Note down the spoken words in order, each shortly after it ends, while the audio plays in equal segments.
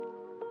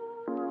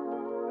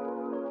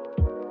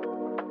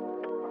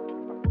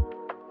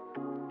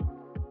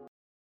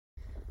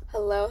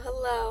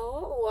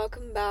Hello.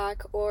 Welcome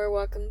back or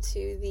welcome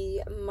to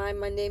the My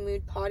Monday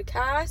Mood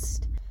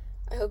podcast.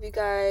 I hope you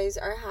guys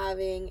are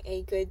having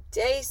a good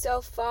day so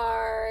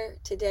far.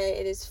 Today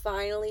it is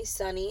finally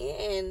sunny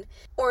in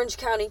Orange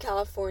County,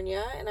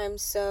 California, and I'm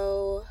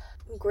so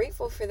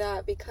grateful for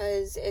that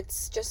because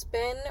it's just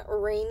been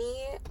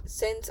rainy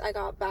since I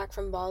got back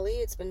from Bali.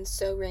 It's been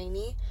so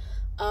rainy.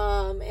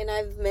 And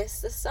I've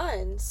missed the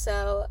sun.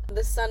 So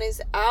the sun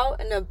is out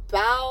and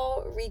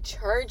about,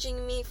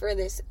 recharging me for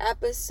this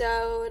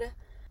episode.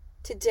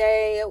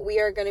 Today we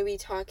are going to be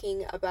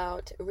talking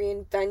about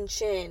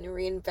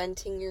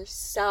reinventing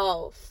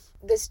yourself.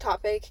 This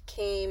topic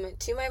came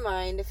to my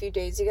mind a few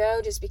days ago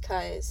just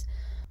because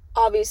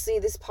obviously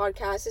this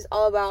podcast is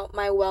all about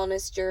my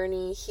wellness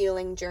journey,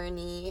 healing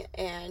journey,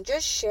 and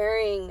just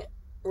sharing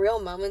real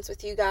moments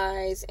with you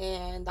guys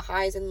and the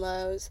highs and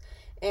lows.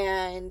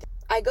 And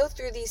I go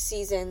through these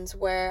seasons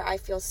where I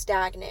feel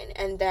stagnant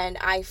and then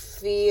I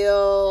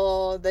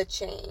feel the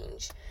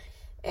change.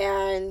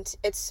 And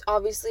it's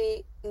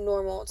obviously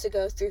normal to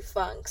go through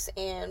funks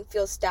and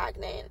feel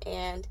stagnant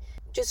and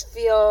just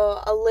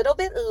feel a little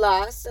bit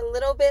lost, a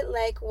little bit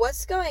like,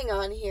 what's going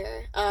on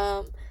here?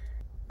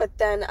 But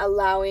then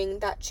allowing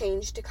that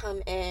change to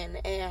come in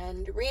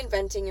and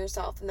reinventing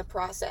yourself in the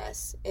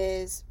process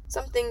is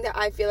something that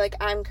I feel like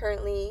I'm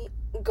currently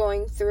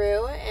going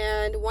through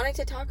and wanted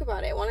to talk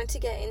about it, wanted to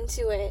get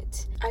into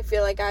it. I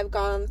feel like I've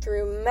gone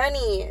through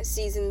many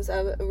seasons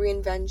of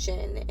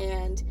reinvention,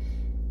 and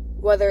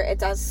whether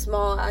it's as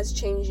small as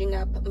changing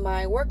up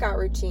my workout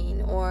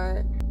routine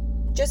or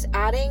just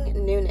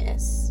adding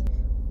newness.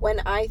 When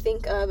I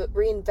think of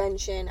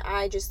reinvention,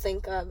 I just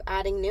think of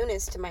adding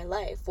newness to my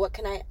life. What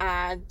can I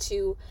add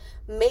to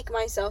make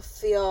myself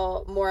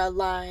feel more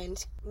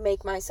aligned,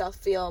 make myself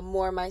feel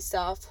more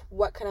myself?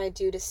 What can I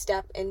do to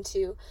step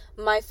into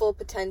my full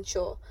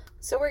potential?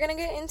 So we're going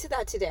to get into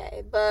that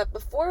today. But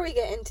before we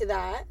get into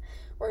that,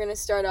 we're going to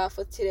start off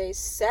with today's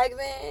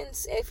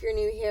segments. If you're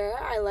new here,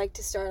 I like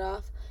to start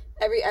off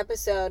every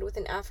episode with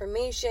an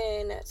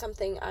affirmation,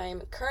 something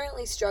I'm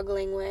currently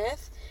struggling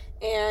with,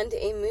 and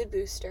a mood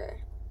booster.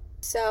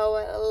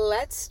 So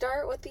let's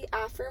start with the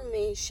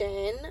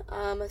affirmation.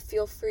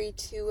 Feel free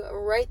to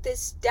write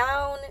this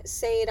down,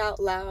 say it out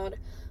loud,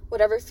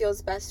 whatever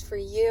feels best for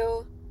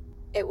you.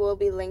 It will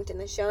be linked in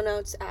the show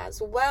notes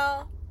as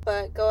well,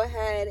 but go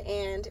ahead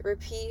and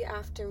repeat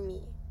after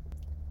me.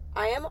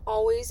 I am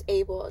always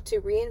able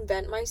to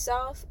reinvent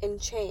myself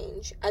and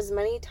change as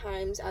many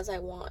times as I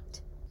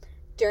want.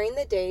 During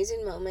the days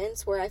and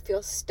moments where I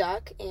feel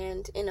stuck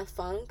and in a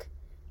funk,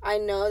 I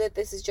know that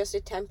this is just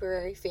a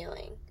temporary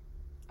feeling.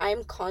 I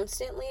am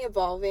constantly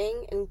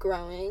evolving and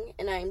growing,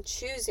 and I am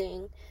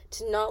choosing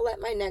to not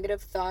let my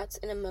negative thoughts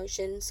and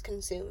emotions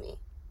consume me.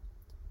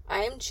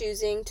 I am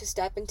choosing to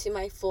step into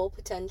my full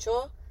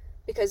potential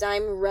because I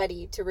am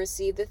ready to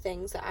receive the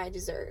things that I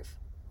deserve.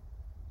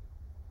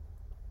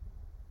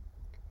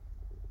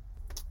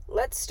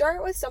 Let's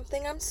start with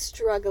something I'm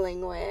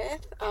struggling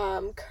with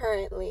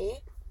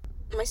currently.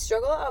 My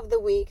struggle of the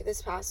week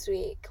this past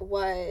week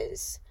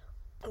was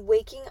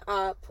waking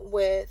up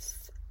with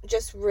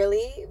just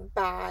really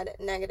bad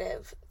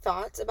negative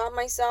thoughts about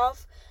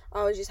myself.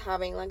 I was just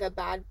having like a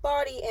bad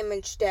body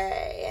image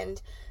day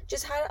and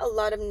just had a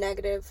lot of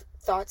negative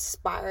thoughts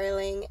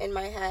spiraling in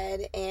my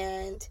head.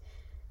 And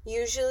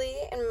usually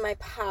in my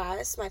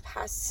past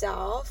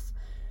self,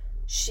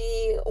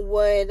 she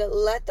would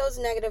let those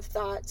negative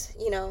thoughts,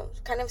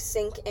 kind of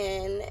sink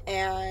in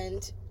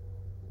and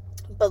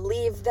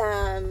believe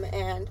them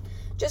and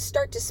just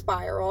start to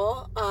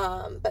spiral.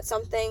 But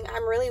something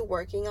I'm really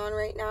working on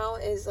right now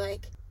is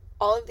like,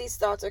 all of these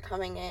thoughts are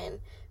coming in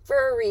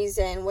for a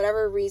reason,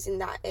 whatever reason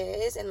that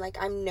is. And like,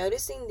 I'm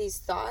noticing these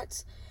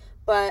thoughts,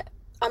 but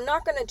I'm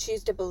not going to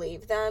choose to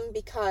believe them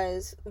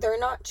because they're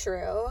not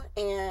true.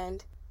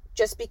 And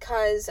just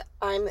because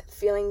I'm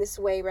feeling this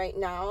way right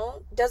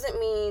now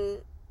doesn't mean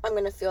I'm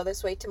going to feel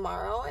this way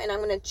tomorrow. And I'm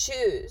going to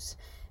choose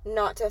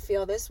not to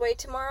feel this way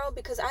tomorrow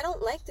because I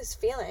don't like this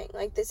feeling.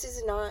 Like, this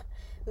is not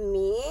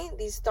me.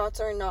 These thoughts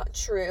are not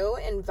true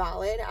and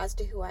valid as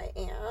to who I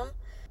am.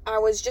 I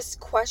was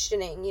just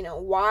questioning,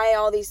 why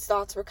all these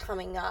thoughts were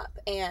coming up,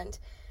 and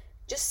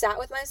just sat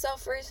with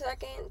myself for a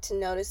second to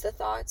notice the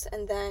thoughts.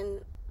 And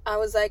then I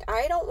was like,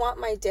 I don't want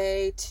my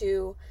day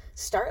to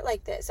start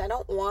like this. I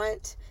don't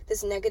want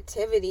this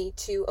negativity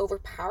to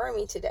overpower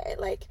me today.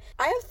 Like,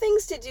 I have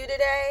things to do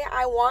today.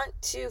 I want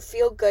to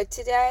feel good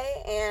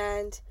today,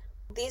 and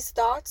these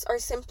thoughts are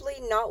simply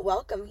not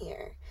welcome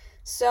here.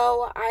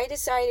 So I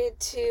decided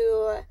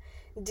to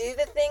do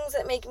the things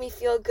that make me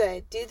feel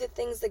good, do the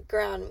things that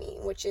ground me,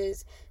 which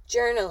is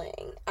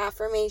journaling,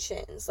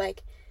 affirmations.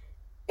 Like,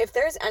 if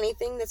there's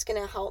anything that's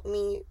going to help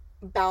me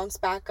bounce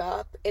back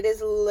up, it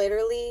is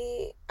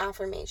literally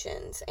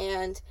affirmations.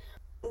 And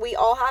we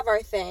all have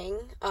our thing,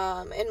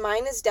 and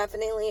mine is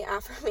definitely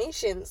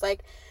affirmations.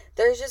 Like,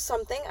 there's just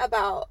something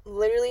about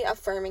literally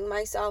affirming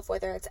myself,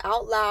 whether it's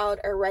out loud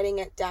or writing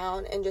it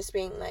down and just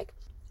being like,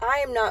 I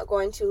am not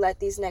going to let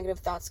these negative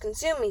thoughts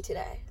consume me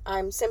today.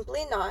 I'm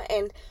simply not.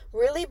 And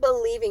really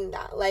believing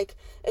that. Like,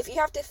 if you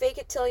have to fake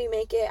it till you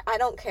make it, I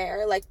don't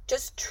care. Like,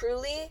 just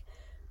truly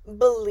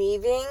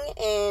believing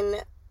in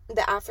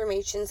the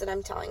affirmations that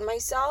I'm telling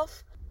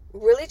myself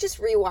really just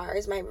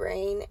rewires my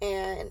brain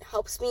and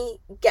helps me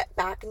get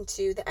back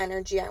into the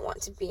energy I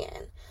want to be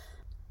in.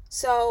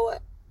 So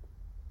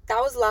that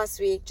was last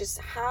week. Just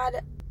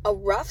had a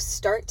rough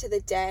start to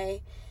the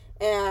day,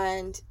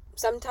 and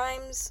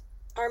sometimes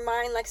our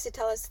mind likes to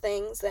tell us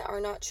things that are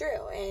not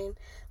true and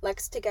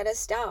likes to get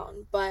us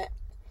down. But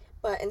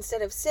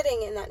instead of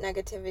sitting in that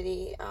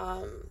negativity,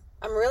 I'm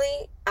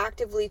really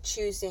actively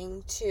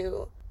choosing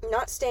to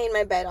not stay in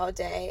my bed all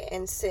day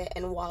and sit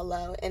and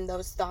wallow in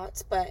those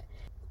thoughts, but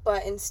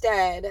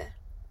instead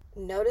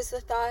notice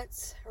the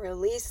thoughts,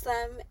 release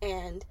them,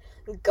 and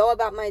go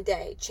about my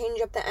day.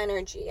 Change up the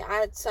energy.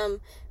 Add some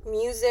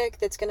music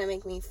that's going to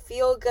make me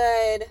feel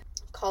good.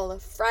 Call a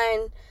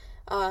friend.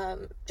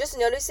 Just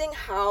noticing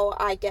how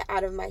I get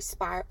out of my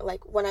spiral,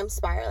 like when I'm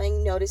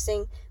spiraling,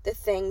 noticing the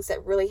things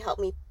that really help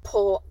me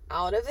pull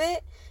out of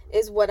it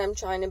is what I'm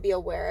trying to be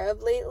aware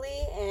of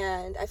lately.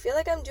 And I feel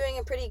like I'm doing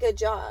a pretty good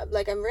job.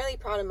 Like, I'm really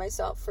proud of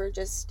myself for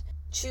just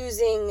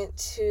choosing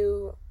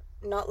to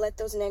not let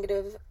those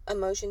negative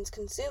emotions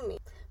consume me,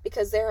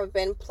 because there have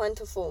been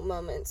plentiful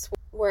moments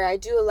where I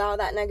do allow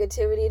that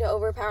negativity to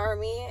overpower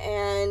me,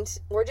 and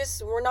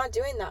we're not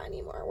doing that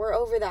anymore. We're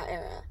over that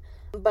era.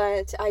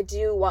 But I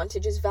do want to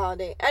just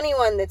validate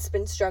anyone that's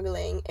been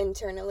struggling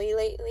internally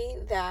lately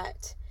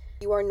that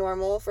you are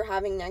normal for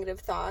having negative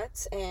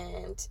thoughts,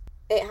 and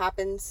it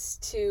happens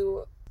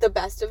to the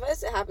best of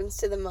us. It happens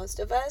to the most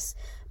of us.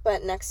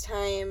 But next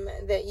time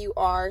that you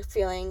are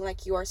feeling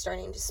like you are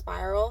starting to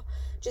spiral,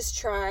 just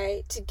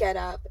try to get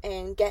up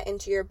and get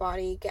into your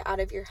body, get out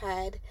of your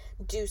head,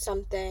 do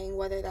something,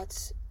 whether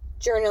that's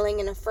journaling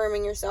and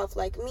affirming yourself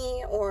like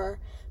me, or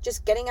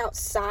just getting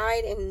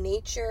outside in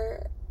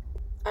nature.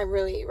 I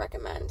really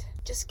recommend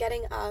just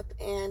getting up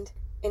and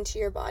into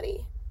your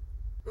body.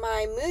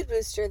 My mood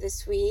booster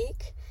this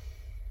week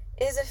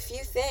is a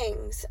few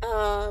things.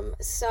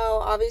 So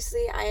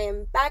obviously I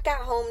am back at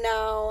home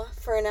now,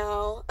 for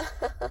now.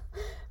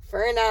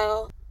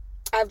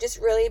 I've just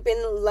really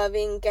been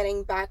loving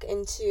getting back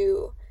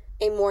into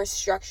a more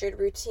structured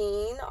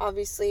routine.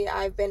 Obviously,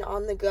 I've been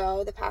on the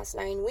go the past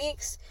 9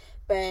 weeks,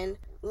 been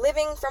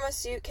living from a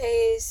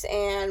suitcase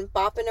and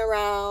bopping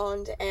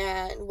around,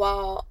 and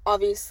while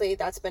obviously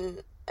that's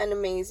been an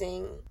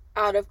amazing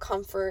out of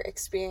comfort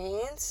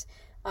experience,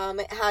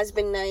 it has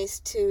been nice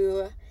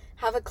to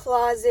have a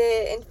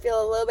closet and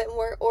feel a little bit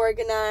more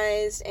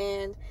organized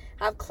and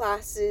have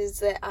classes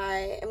that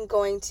I am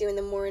going to in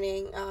the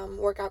morning,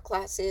 workout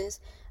classes.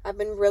 I've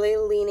been really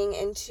leaning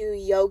into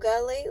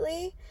yoga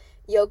lately.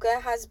 Yoga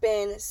has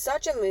been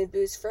such a mood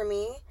boost for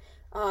me.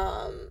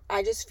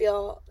 I just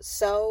feel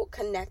so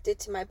connected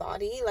to my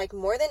body, like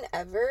more than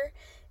ever,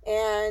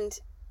 and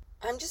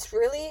I'm just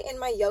really in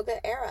my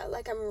yoga era.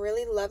 Like, I'm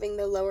really loving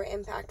the lower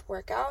impact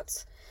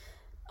workouts.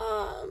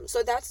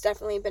 So that's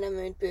definitely been a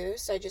mood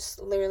boost. I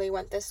just literally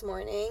went this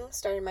morning,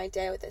 started my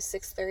day with a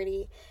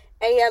 6:30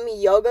 a.m.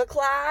 yoga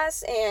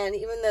class, and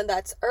even though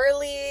that's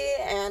early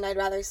and I'd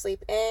rather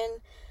sleep in,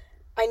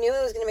 I knew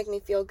it was going to make me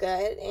feel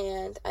good,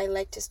 and I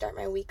like to start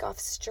my week off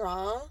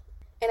strong,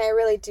 and I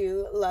really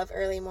do love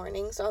early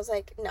mornings. So I was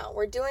like, no,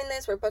 we're doing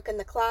this, we're booking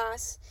the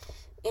class,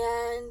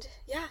 and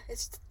yeah,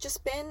 it's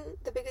just been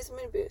the biggest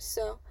mood boost.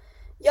 So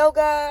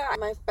yoga,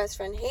 my best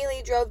friend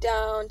Haley drove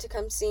down to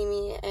come see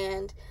me,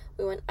 and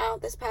we went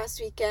out this past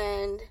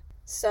weekend.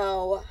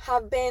 So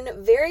have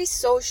been very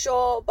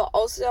social, but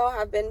also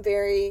have been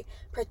very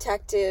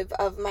protective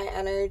of my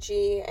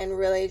energy, and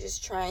really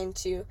just trying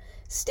to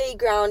stay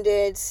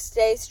grounded,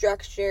 stay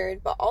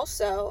structured, but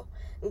also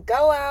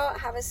go out,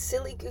 have a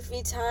silly,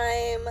 goofy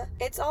time.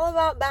 It's all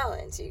about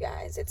balance, you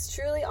guys. It's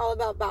truly all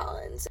about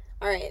balance.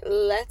 All right,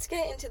 let's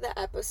get into the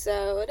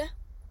episode.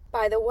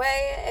 By the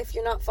way, if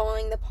you're not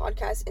following the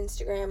podcast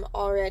Instagram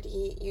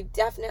already, you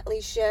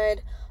definitely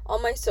should. All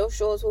my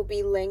socials will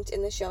be linked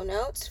in the show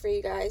notes for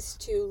you guys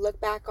to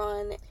look back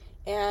on.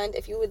 And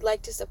if you would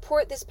like to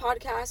support this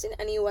podcast in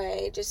any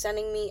way, just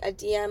sending me a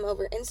DM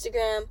over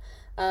Instagram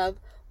of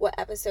what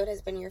episode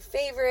has been your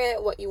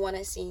favorite, what you want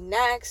to see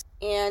next,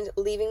 and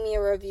leaving me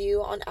a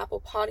review on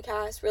Apple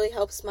Podcasts really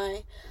helps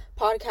my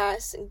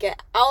podcast get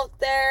out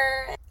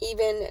there.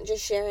 Even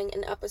just sharing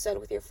an episode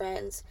with your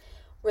friends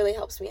really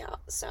helps me out.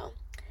 So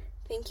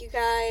thank you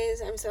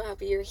guys. I'm so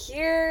happy you're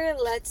here.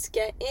 Let's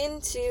get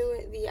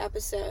into the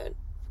episode.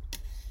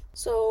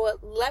 So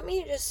let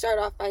me just start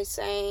off by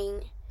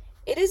saying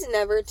it is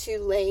never too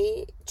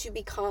late to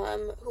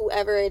become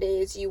whoever it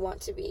is you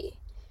want to be.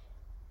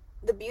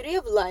 The beauty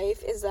of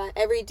life is that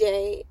every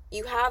day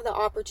you have the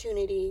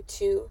opportunity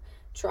to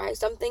try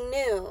something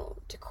new,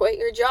 to quit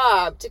your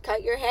job, to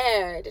cut your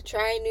hair, to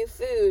try new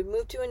food,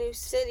 move to a new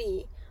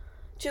city,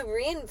 to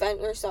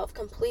reinvent yourself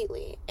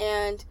completely.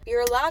 And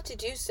you're allowed to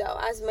do so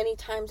as many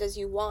times as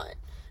you want.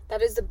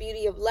 That is the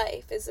beauty of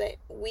life, is that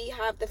we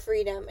have the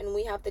freedom and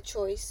we have the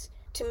choice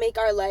to make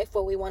our life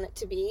what we want it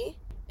to be.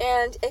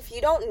 And if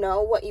you don't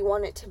know what you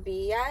want it to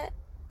be yet,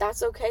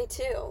 that's okay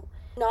too.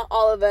 Not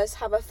all of us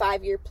have a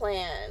 5-year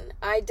plan.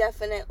 I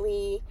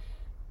definitely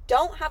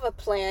don't have a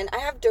plan. I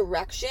have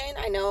direction.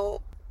 I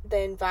know the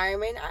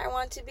environment I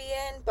want to be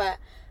in, but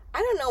I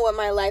don't know what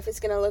my life is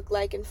going to look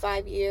like in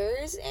 5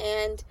 years.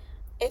 And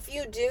if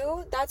you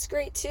do, that's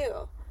great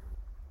too.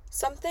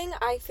 Something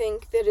I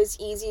think that is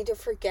easy to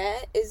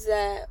forget is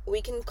that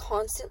we can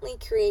constantly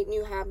create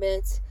new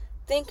habits,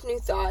 think new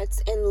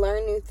thoughts, and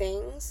learn new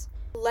things.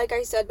 Like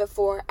I said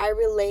before, I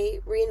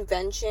relate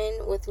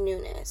reinvention with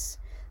newness.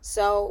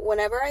 So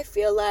whenever I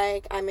feel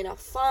like I'm in a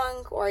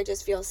funk or I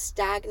just feel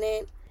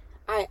stagnant,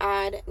 I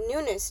add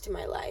newness to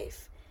my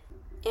life.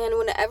 And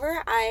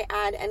whenever I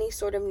add any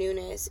sort of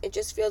newness, it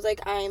just feels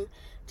like I'm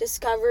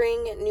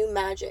discovering new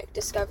magic,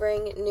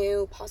 discovering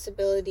new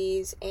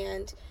possibilities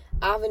and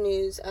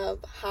avenues of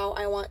how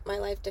I want my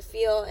life to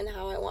feel and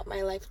how I want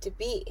my life to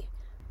be.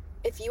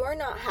 If you are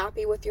not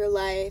happy with your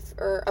life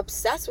or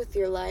obsessed with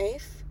your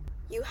life,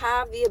 you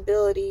have the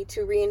ability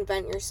to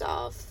reinvent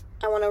yourself.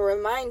 I want to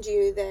remind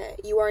you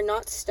that you are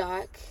not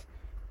stuck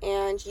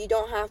and you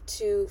don't have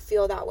to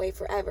feel that way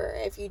forever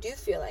if you do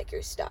feel like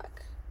you're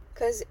stuck.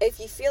 Because if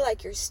you feel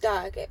like you're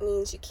stuck, it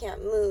means you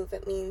can't move.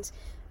 It means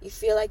you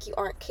feel like you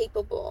aren't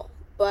capable.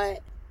 But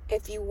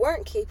if you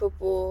weren't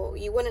capable,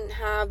 you wouldn't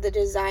have the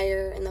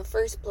desire in the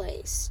first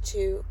place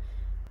to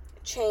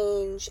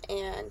change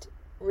and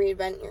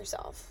reinvent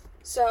yourself.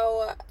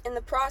 So in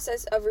the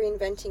process of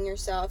reinventing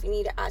yourself, you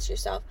need to ask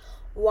yourself,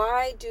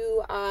 why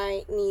do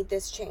I need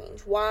this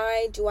change?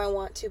 Why do I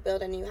want to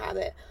build a new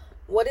habit?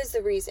 What is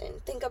the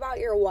reason? Think about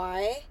your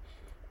why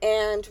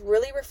and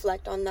really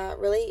reflect on that.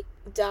 Really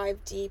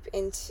dive deep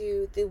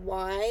into the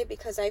why,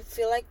 because I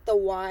feel like the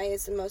why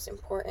is the most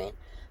important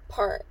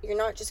part. You're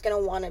not just going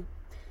to want to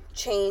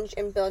change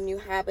and build new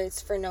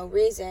habits for no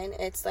reason.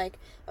 It's like,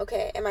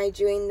 okay, am I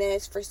doing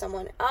this for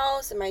someone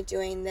else? Am I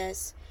doing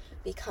this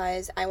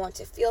because I want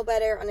to feel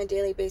better on a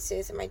daily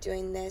basis? Am I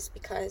doing this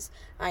because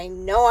I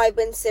know I've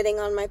been sitting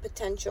on my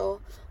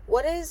potential?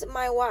 What is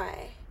my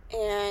why?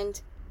 And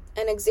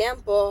an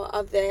example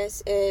of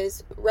this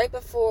is right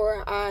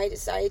before I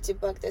decided to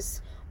book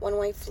this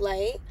one-way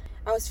flight,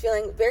 I was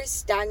feeling very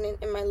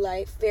stagnant in my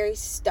life, very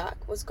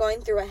stuck, was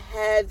going through a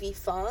heavy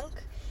funk,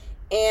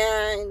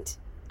 and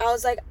I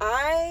was like,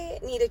 I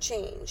need a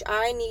change.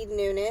 I need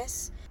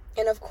newness.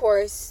 And of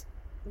course,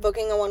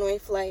 booking a one-way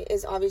flight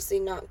is obviously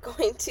not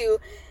going to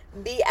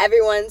be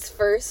everyone's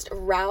first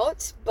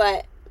route,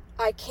 but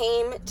I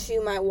came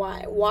to my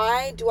why.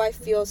 Why do I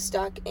feel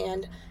stuck,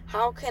 and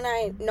how can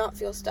I not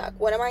feel stuck?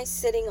 What am I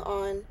sitting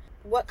on?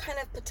 What kind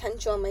of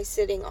potential am I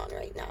sitting on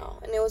right now?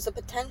 And it was the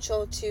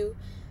potential to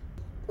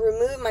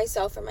remove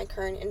myself from my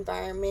current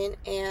environment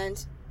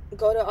and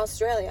go to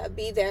Australia,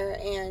 be there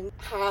and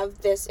have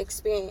this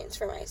experience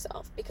for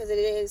myself, because it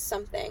is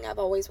something I've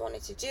always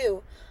wanted to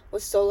do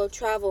with solo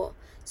travel.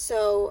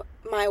 So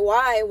my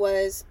why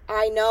was,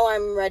 I know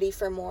I'm ready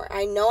for more.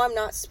 I know I'm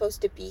not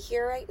supposed to be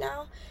here right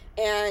now,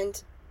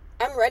 and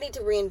I'm ready to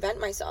reinvent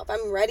myself.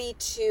 I'm ready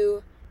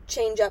to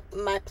change up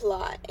my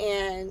plot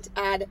and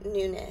add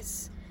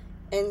newness.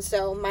 And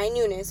so my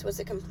newness was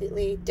a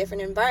completely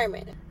different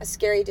environment, a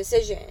scary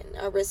decision,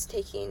 a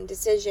risk-taking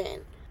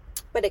decision.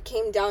 But it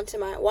came down to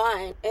my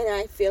why, and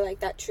I feel like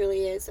that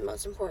truly is the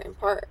most important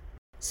part.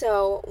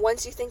 So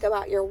once you think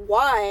about your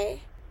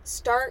why,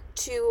 start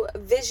to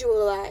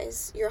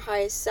visualize your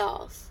highest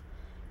self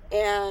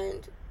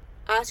and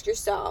ask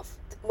yourself,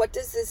 what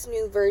does this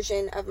new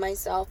version of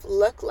myself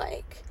look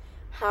like?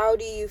 How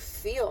do you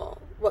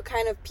feel? What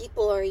kind of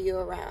people are you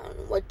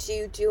around? What do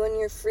you do in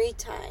your free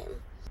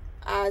time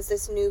as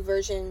this new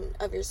version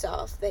of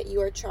yourself that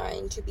you are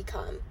trying to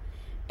become?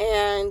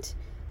 And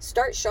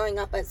start showing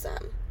up as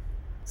them.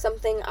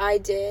 Something I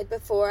did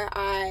before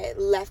I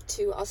left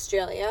to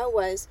Australia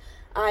was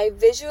I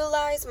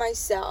visualized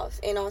myself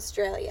in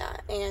Australia,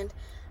 and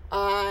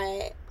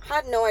I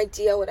had no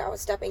idea what I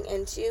was stepping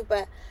into,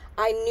 but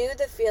I knew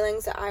the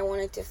feelings that I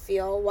wanted to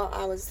feel while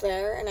I was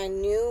there, and I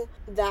knew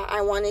that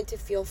I wanted to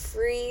feel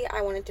free.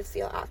 I wanted to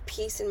feel at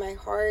peace in my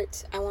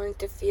heart. I wanted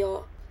to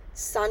feel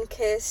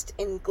sun-kissed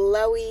and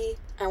glowy.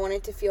 I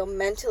wanted to feel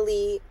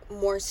mentally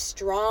more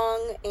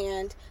strong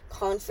and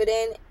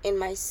confident in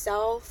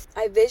myself.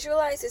 I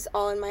visualized this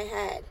all in my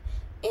head,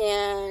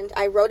 and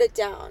I wrote it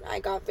down. I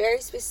got very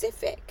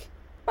specific.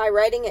 By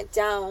writing it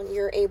down,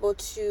 you're able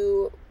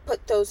to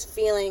put those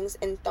feelings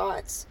and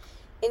thoughts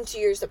into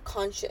your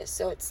subconscious.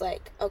 So it's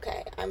like,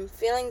 okay, I'm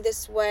feeling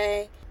this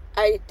way.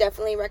 I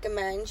definitely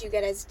recommend you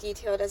get as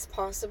detailed as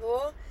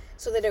possible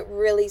so that it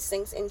really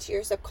sinks into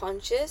your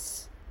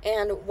subconscious.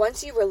 And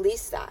once you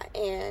release that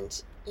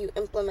and you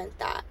implement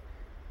that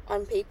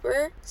on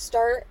paper,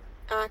 start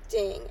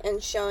acting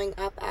and showing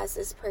up as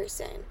this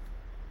person.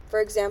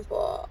 For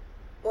example,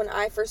 when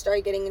I first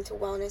started getting into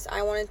wellness,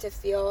 I wanted to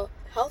feel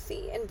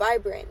healthy and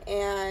vibrant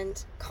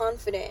and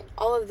confident,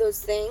 all of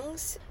those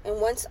things. And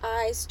once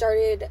I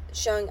started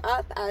showing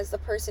up as the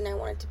person I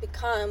wanted to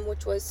become,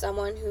 which was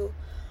someone who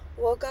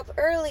woke up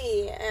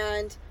early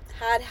and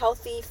had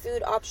healthy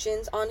food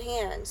options on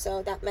hand,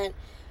 so that meant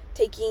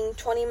taking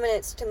 20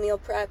 minutes to meal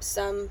prep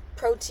some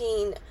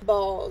protein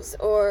balls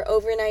or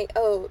overnight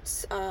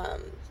oats.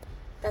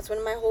 That's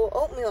when my whole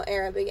oatmeal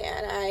era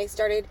began. I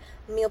started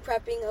meal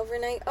prepping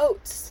overnight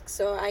oats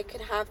so I could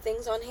have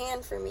things on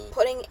hand for me.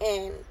 Putting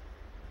in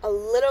a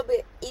little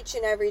bit each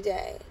and every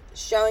day,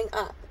 showing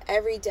up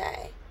every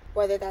day,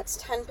 whether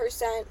that's 10%,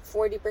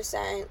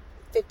 40%,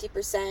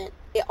 50%,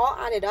 it all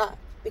added up,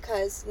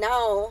 because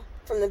now,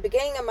 from the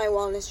beginning of my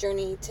wellness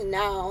journey to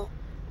now,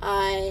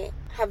 I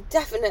have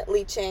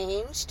definitely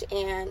changed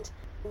and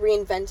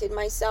reinvented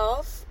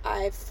myself.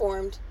 I've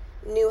formed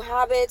new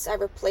habits.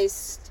 I've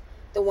replaced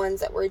the ones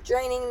that were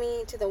draining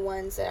me to the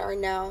ones that are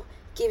now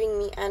giving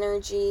me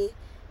energy,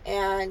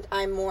 and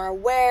I'm more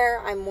aware,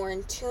 I'm more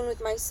in tune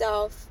with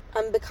myself.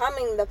 I'm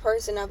becoming the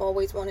person I've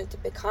always wanted to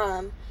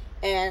become,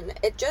 and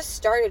it just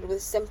started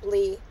with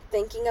simply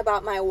thinking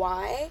about my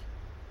why,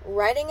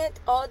 writing it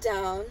all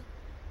down,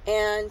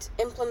 and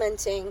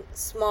implementing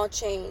small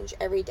change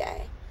every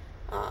day.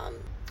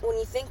 When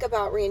you think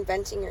about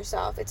reinventing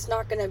yourself, it's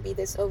not going to be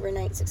this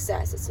overnight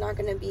success. It's not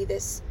going to be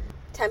this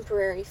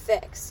temporary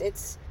fix.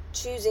 It's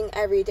choosing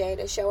every day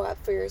to show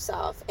up for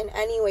yourself in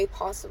any way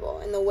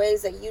possible, in the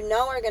ways that you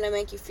know are going to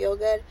make you feel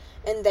good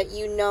and that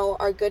you know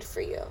are good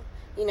for you.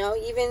 You know,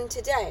 even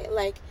today,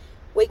 like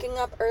waking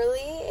up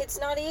early, it's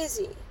not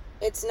easy.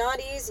 It's not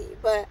easy,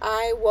 but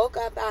I woke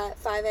up at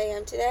 5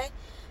 a.m. today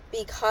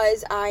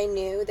because I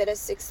knew that a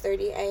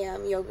 6:30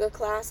 a.m. yoga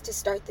class to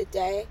start the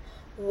day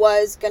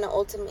was going to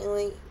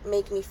ultimately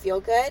make me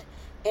feel good,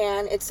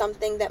 and it's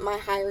something that my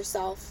higher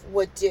self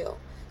would do.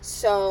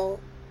 So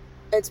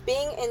it's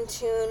being in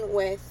tune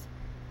with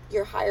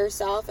your higher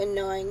self and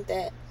knowing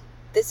that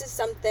this is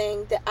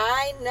something that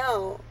I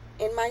know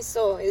in my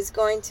soul is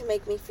going to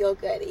make me feel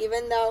good,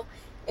 even though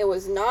it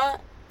was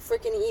not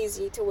freaking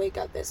easy to wake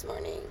up this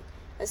morning,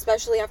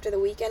 especially after the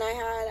weekend I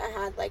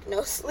had like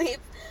no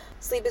sleep.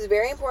 Sleep is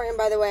very important,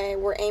 by the way.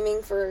 We're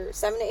aiming for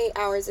 7 to 8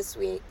 hours this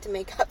week to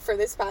make up for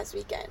this past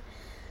weekend.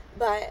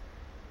 But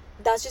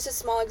that's just a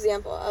small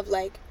example of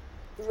like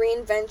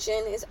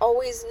reinvention is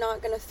always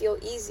not going to feel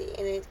easy,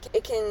 and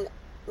it can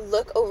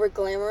look over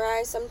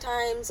glamorized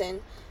sometimes,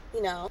 and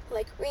you know,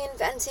 like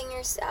reinventing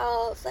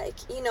yourself, like,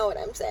 you know what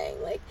I'm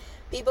saying, like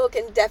people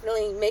can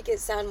definitely make it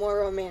sound more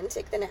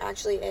romantic than it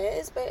actually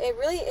is, but it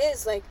really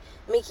is like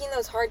making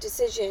those hard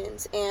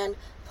decisions and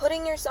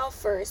putting yourself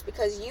first,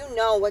 because you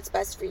know what's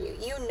best for you.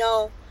 You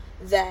know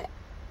that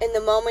in the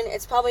moment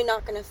it's probably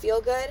not going to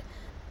feel good.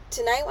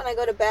 Tonight when I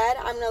go to bed,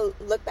 I'm going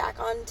to look back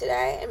on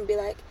today and be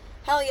like,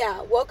 hell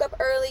yeah, woke up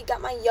early,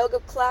 got my yoga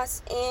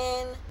class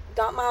in,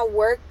 got my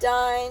work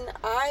done.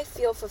 I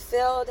feel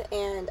fulfilled,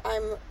 and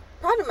I'm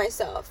proud of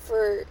myself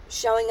for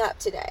showing up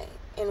today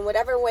in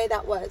whatever way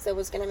that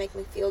was going to make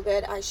me feel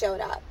good. I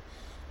showed up,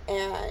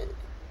 and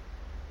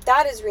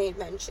that is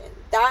reinvention.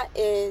 That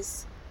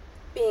is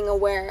being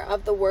aware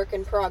of the work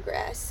in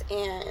progress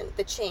and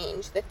the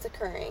change that's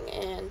occurring,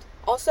 and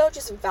also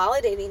just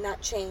validating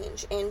that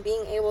change and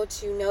being able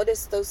to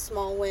notice those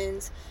small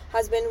wins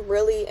has been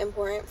really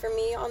important for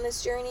me on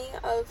this journey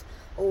of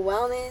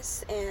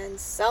wellness and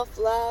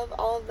self-love.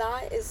 All of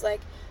that is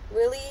like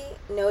really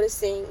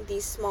noticing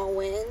these small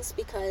wins,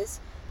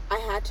 because I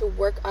had to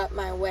work up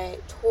my way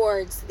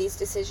towards these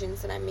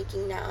decisions that I'm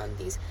making now and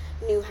these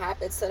new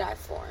habits that I've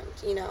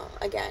formed. You know,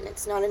 again,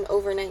 it's not an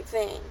overnight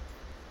thing.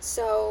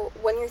 So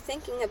when you're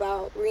thinking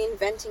about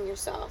reinventing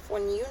yourself,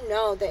 when you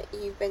know that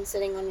you've been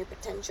sitting on your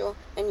potential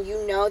and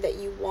you know that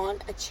you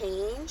want a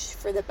change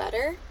for the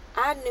better,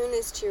 add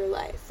newness to your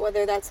life,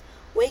 whether that's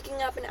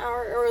waking up an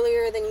hour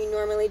earlier than you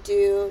normally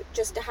do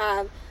just to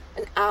have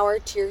an hour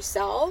to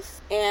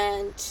yourself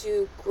and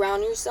to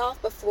ground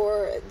yourself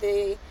before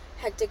the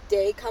hectic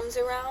day comes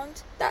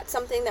around. That's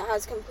something that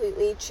has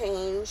completely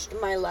changed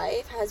my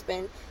life, has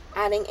been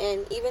adding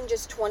in even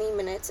just 20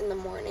 minutes in the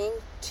morning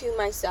to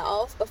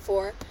myself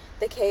before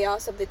the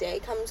chaos of the day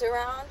comes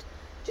around.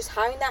 Just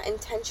having that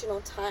intentional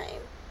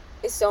time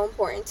is so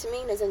important to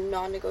me and is a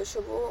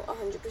non-negotiable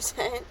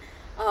 100%.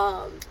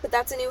 But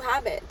that's a new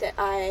habit that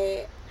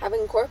I have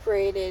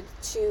incorporated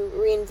to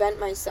reinvent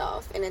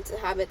myself, and it's a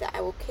habit that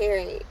I will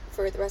carry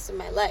for the rest of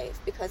my life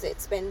because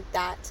it's been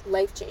that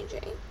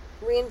life-changing.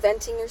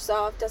 Reinventing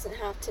yourself doesn't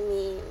have to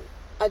mean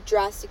a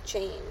drastic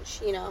change,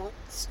 you know.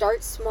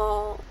 Start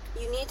small.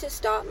 You need to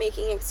stop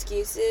making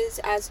excuses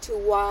as to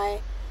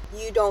why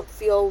you don't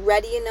feel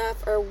ready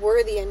enough or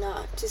worthy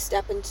enough to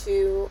step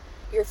into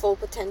your full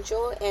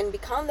potential and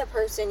become the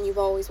person you've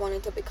always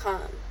wanted to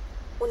become.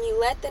 When you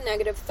let the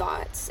negative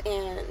thoughts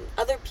and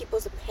other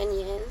people's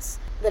opinions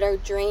that are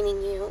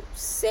draining you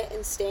sit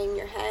and stay in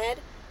your head,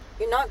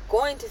 you're not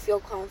going to feel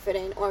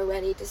confident or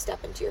ready to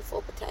step into your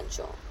full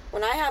potential.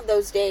 When I have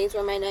those days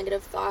where my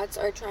negative thoughts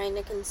are trying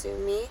to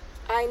consume me,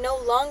 I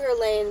no longer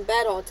lay in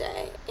bed all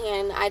day,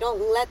 and I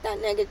don't let that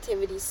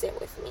negativity sit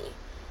with me.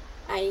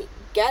 I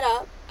get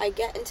up, I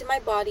get into my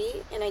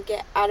body, and I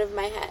get out of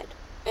my head.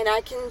 And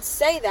I can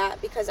say that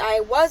because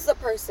I was the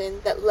person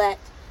that let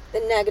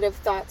the negative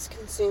thoughts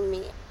consume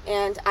me,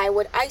 and I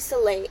would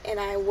isolate, and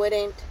I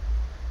wouldn't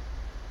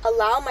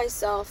allow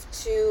myself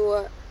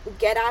to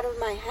get out of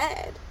my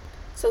head.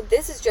 So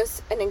this is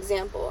just an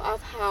example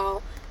of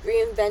how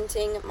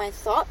reinventing my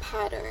thought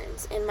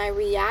patterns and my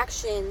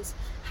reactions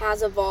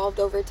has evolved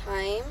over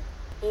time.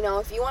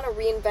 If you want to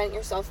reinvent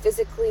yourself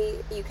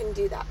physically, you can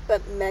do that.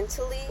 But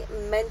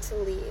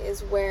mentally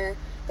is where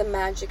the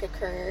magic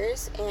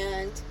occurs.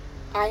 And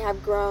I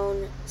have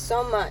grown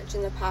so much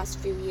in the past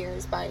few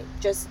years by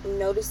just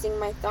noticing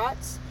my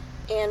thoughts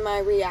and my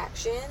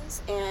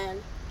reactions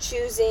and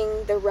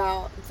choosing the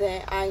route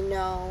that I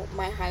know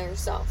my higher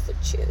self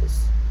would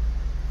choose.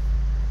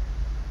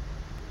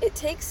 It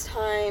takes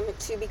time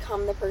to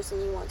become the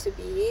person you want to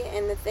be,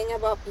 and the thing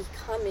about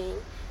becoming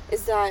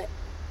is that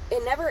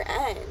it never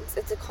ends.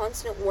 It's a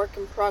constant work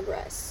in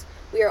progress.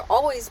 We are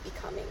always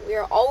becoming. We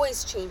are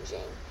always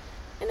changing.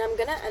 And I'm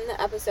going to end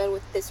the episode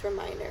with this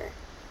reminder.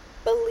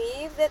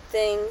 Believe that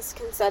things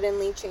can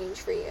suddenly change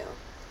for you.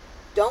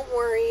 Don't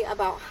worry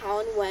about how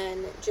and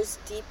when.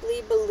 Just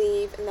deeply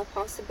believe in the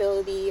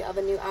possibility of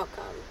a new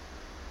outcome.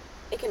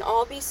 It can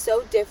all be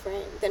so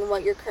different than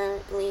what you're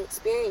currently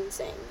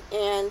experiencing,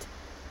 and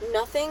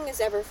nothing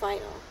is ever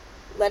final.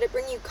 Let it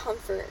bring you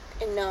comfort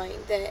in knowing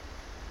that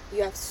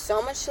you have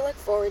so much to look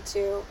forward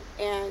to,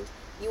 and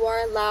you are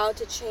allowed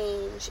to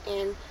change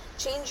and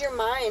change your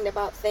mind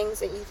about things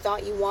that you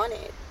thought you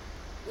wanted.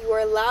 You are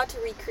allowed to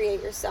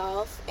recreate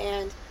yourself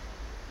and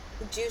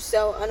do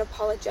so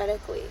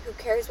unapologetically. Who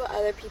cares what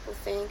other people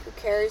think? Who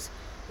cares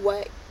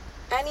what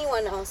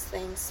anyone else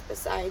thinks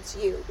besides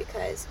you?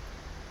 Because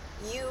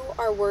you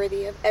are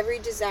worthy of every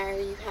desire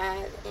you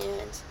have,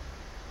 and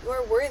you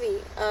are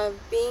worthy of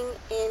being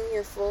in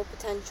your full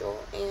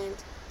potential and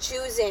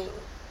choosing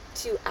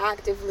to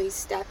actively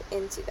step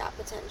into that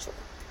potential.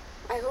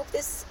 I hope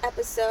this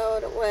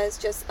episode was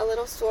just a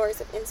little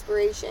source of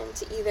inspiration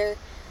to either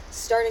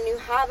start a new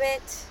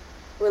habit,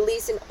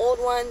 release an old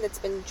one that's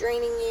been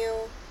draining you,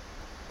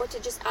 or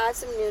to just add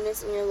some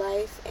newness in your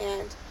life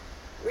and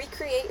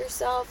recreate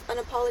yourself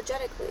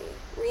unapologetically.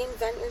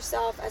 Reinvent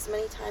yourself as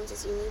many times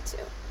as you need to.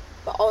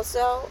 But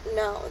also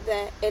know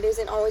that it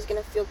isn't always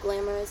going to feel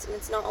glamorous, and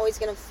it's not always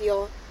going to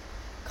feel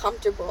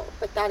comfortable.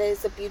 But that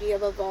is the beauty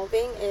of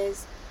evolving,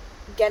 is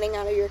getting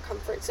out of your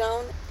comfort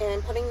zone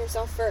and putting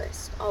yourself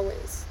first,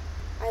 always.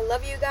 I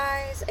love you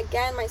guys.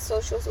 Again, my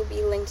socials will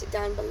be linked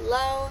down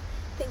below.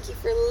 Thank you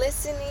for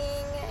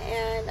listening,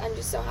 and I'm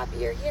just so happy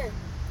you're here.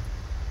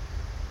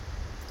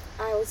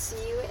 I will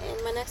see you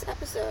in my next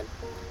episode.